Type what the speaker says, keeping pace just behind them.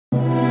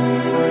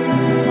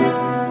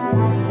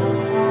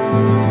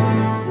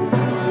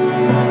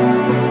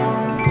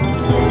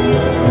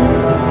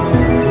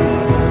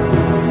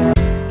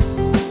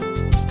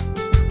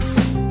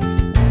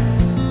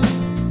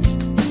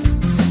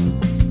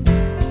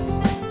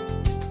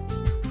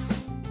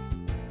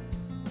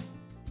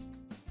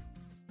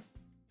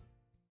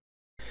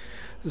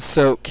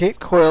So, Kate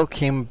Coyle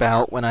came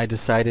about when I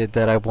decided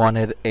that I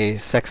wanted a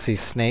sexy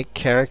snake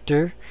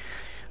character.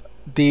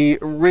 The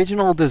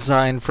original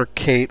design for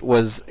Kate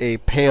was a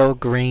pale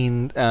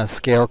green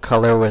scale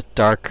color with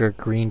darker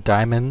green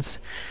diamonds.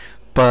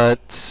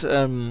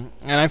 And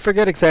I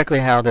forget exactly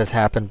how this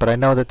happened, but I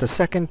know that the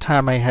second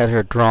time I had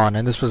her drawn,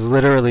 and this was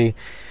literally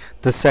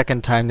the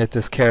second time that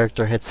this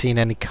character had seen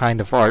any kind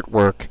of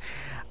artwork,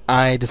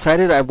 I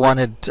decided I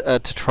wanted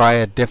to try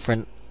a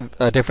different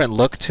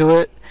look to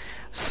it.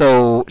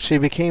 So she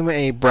became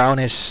a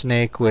brownish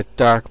snake with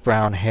dark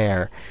brown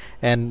hair,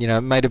 and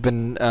it might have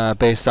been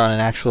based on an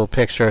actual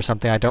picture or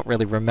something. I don't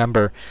really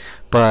remember,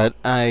 but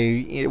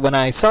when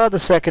I saw the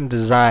second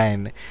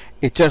design,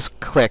 it just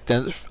clicked,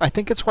 and I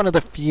think it's one of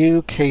the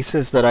few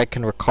cases that I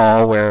can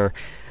recall where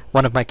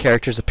one of my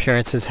characters'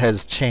 appearances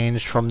has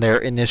changed from their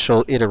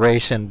initial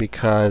iteration,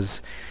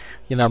 because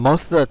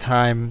most of the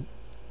time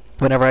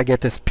whenever I get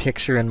this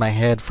picture in my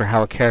head for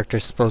how a character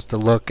is supposed to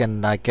look,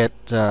 and I get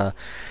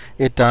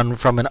it done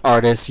from an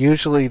artist,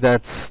 usually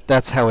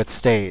that's how it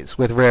stays,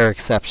 with rare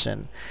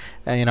exception.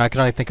 And I can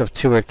only think of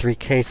 2 or 3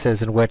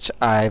 cases in which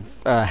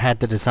I've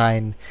had the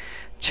design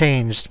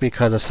changed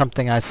because of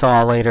something I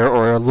saw later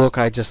or a look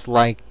I just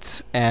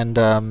liked,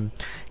 and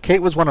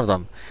Kate was one of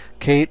them.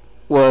 Kate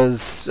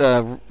was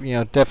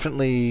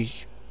definitely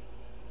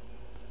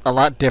a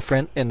lot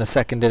different in the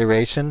second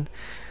iteration.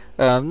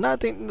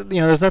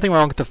 There's nothing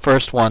wrong with the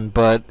first one,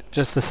 but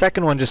just the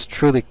second one just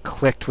truly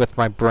clicked with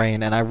my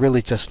brain, and I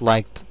really just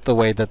liked the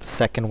way that the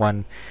second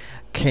one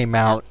came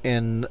out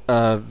in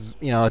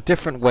a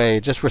different way.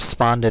 It just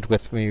responded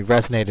with me,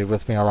 resonated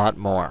with me a lot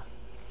more.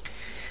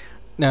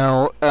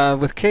 Now,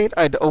 with Kate,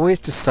 I'd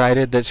always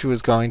decided that she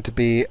was going to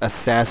be a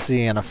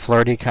sassy and a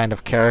flirty kind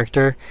of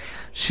character.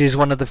 She's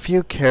one of the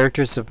few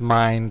characters of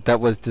mine that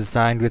was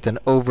designed with an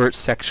overt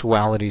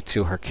sexuality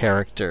to her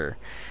character.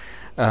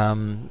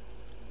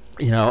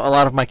 A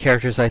lot of my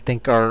characters I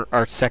think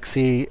are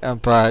sexy,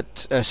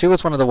 but she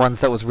was one of the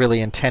ones that was really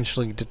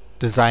intentionally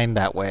designed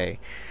that way.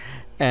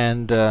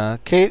 And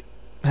Kate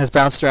has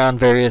bounced around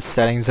various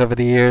settings over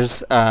the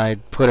years. I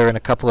put her in a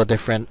couple of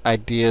different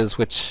ideas,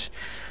 which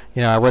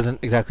I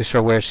wasn't exactly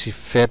sure where she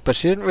fit, but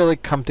she didn't really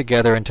come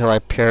together until I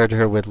paired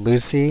her with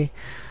Lucy,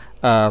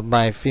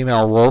 my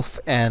female wolf,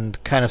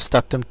 and kind of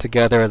stuck them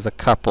together as a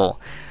couple.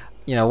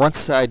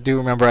 Once I do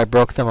remember I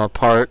broke them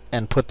apart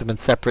and put them in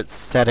separate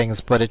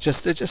settings, but it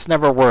just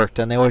never worked,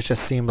 and they always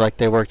just seemed like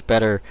they worked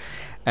better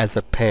as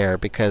a pair,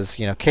 because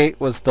Kate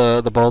was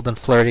the bold and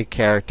flirty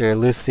character.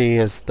 Lucy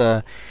is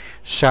the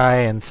shy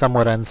and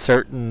somewhat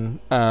uncertain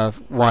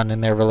one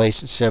in their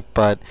relationship,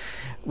 but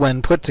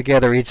when put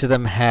together, each of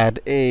them had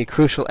a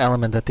crucial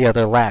element that the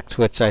other lacked,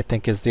 which I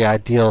think is the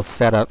ideal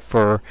setup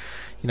for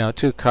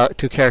two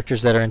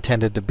characters that are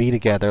intended to be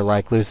together,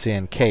 like Lucy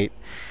and Kate.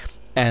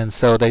 And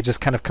so they just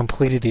kind of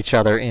completed each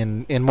other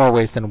in more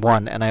ways than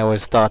one, and I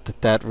always thought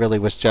that really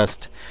was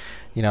just,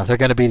 if they're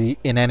going to be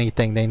in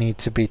anything, they need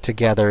to be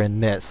together in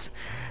this.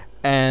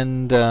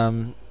 And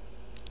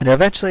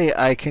eventually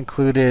I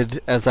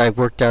concluded, as I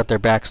worked out their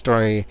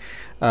backstory,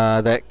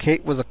 that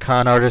Kate was a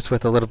con artist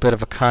with a little bit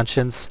of a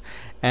conscience,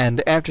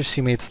 and after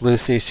she meets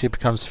Lucy, she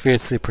becomes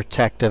fiercely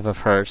protective of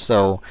her.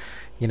 So,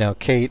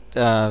 Kate,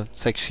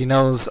 it's like she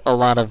knows a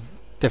lot of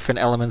different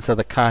elements of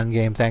the con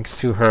game thanks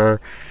to her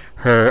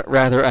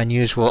rather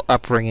unusual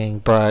upbringing,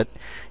 but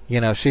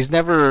she's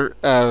never,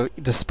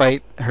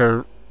 despite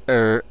her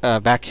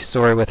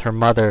backstory with her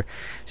mother,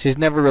 she's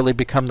never really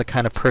become the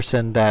kind of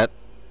person that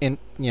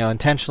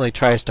intentionally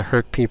tries to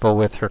hurt people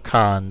with her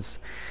cons.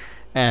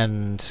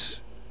 And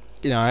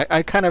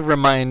I kind of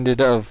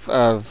reminded of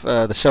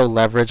the show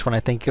Leverage when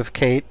I think of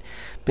Kate,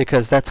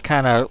 because that's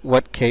kind of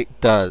what Kate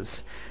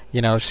does.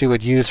 She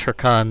would use her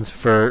cons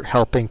for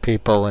helping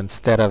people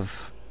instead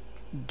of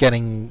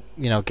gaining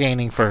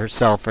for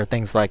herself or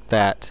things like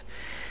that.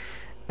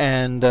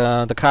 And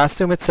the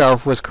costume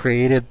itself was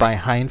created by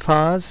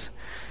Hindpaws,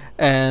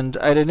 and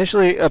I'd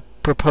initially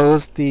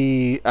proposed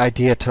the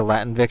idea to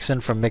Latin Vixen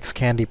from Mixed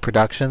Candy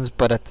Productions,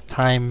 but at the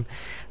time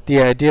the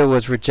idea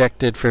was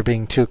rejected for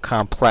being too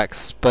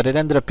complex. But it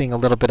ended up being a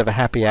little bit of a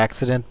happy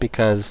accident,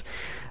 because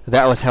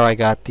that was how I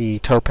got the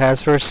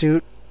Topaz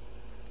fursuit.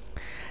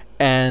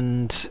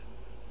 And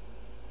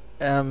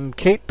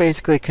Kate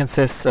basically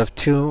consists of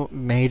 2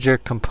 major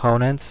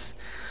components.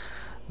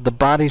 The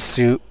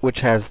bodysuit,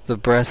 which has the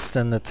breasts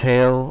and the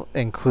tail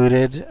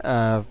included,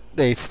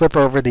 they slip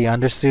over the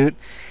undersuit,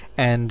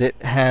 and it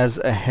has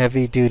a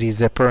heavy-duty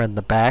zipper in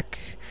the back.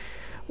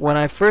 When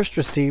I first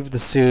received the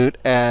suit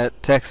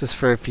at Texas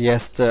Fur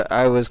Fiesta,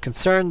 I was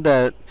concerned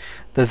that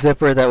the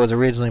zipper that was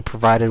originally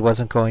provided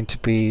wasn't going to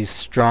be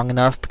strong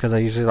enough, because I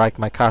usually like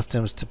my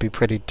costumes to be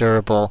pretty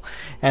durable,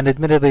 and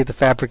admittedly the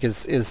fabric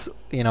is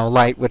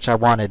light, which I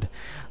wanted,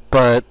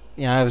 but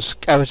I was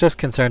just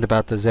concerned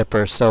about the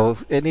zipper, so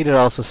it needed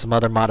also some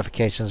other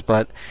modifications.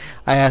 But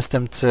I asked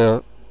him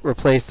to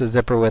replace the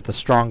zipper with a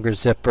stronger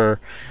zipper,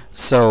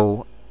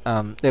 so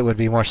it would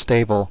be more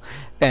stable.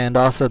 And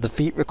also the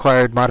feet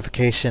required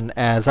modification,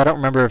 as I don't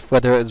remember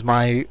whether it was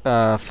my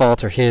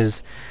fault or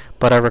his,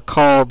 but I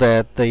recall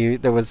that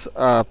there was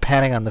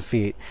padding on the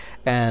feet,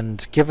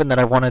 and given that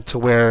I wanted to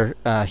wear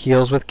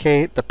heels with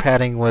Kate, the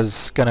padding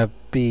was going to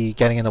be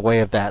getting in the way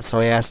of that, so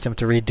I asked him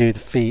to redo the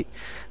feet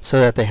so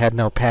that they had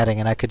no padding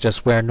and I could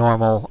just wear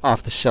normal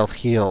off-the-shelf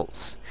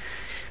heels.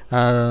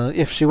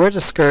 If she wears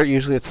a skirt,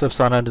 usually it slips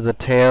on under the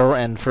tail,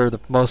 and for the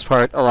most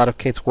part, a lot of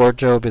Kate's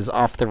wardrobe is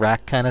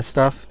off-the-rack kind of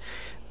stuff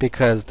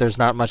because there's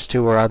not much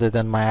to her other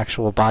than my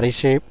actual body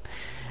shape.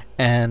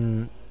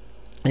 And,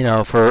 you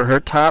know, for her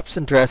tops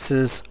and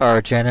dresses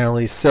are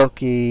generally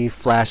silky,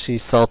 flashy,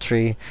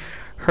 sultry.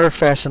 Her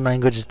fashion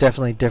language is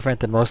definitely different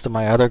than most of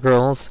my other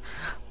girls.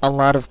 A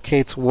lot of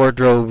Kate's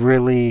wardrobe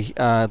really,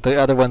 the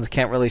other ones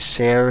can't really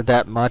share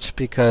that much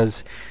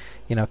because,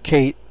 you know,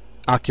 Kate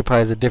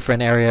occupies a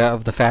different area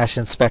of the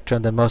fashion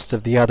spectrum than most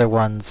of the other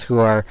ones who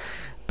are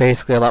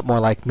basically a lot more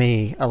like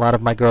me. A lot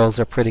of my girls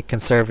are pretty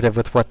conservative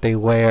with what they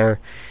wear,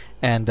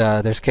 and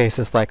there's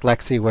cases like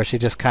Lexi where she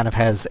just kind of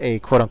has a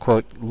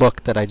quote-unquote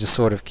look that I just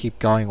sort of keep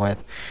going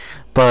with.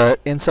 But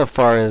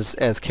insofar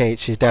as Kate,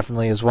 she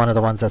definitely is one of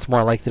the ones that's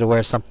more likely to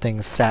wear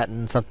something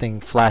satin, something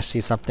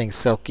flashy, something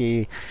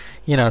silky,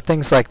 you know,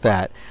 things like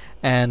that.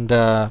 And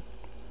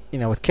you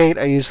know, with Kate,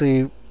 I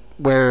usually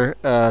wear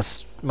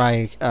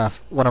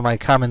one of my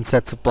common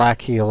sets of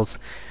black heels,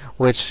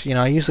 which, you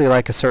know, I usually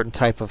like a certain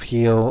type of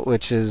heel,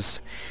 which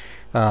is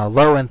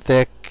low and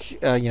thick.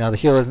 You know, the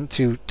heel isn't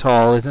too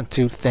tall, isn't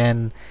too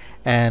thin,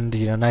 and,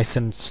 you know, nice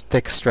and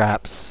thick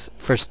straps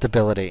for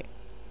stability.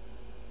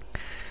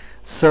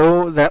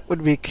 So that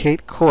would be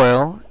Kate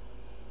Coyle,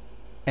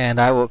 and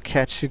I will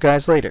catch you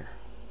guys later.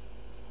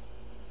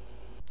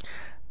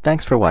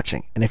 Thanks for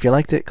watching, and if you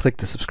liked it, click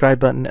the subscribe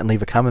button and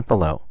leave a comment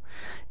below.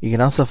 You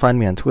can also find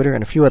me on Twitter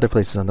and a few other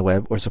places on the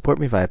web, or support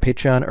me via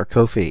Patreon or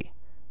Ko-fi.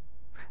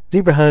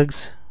 Zebra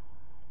hugs!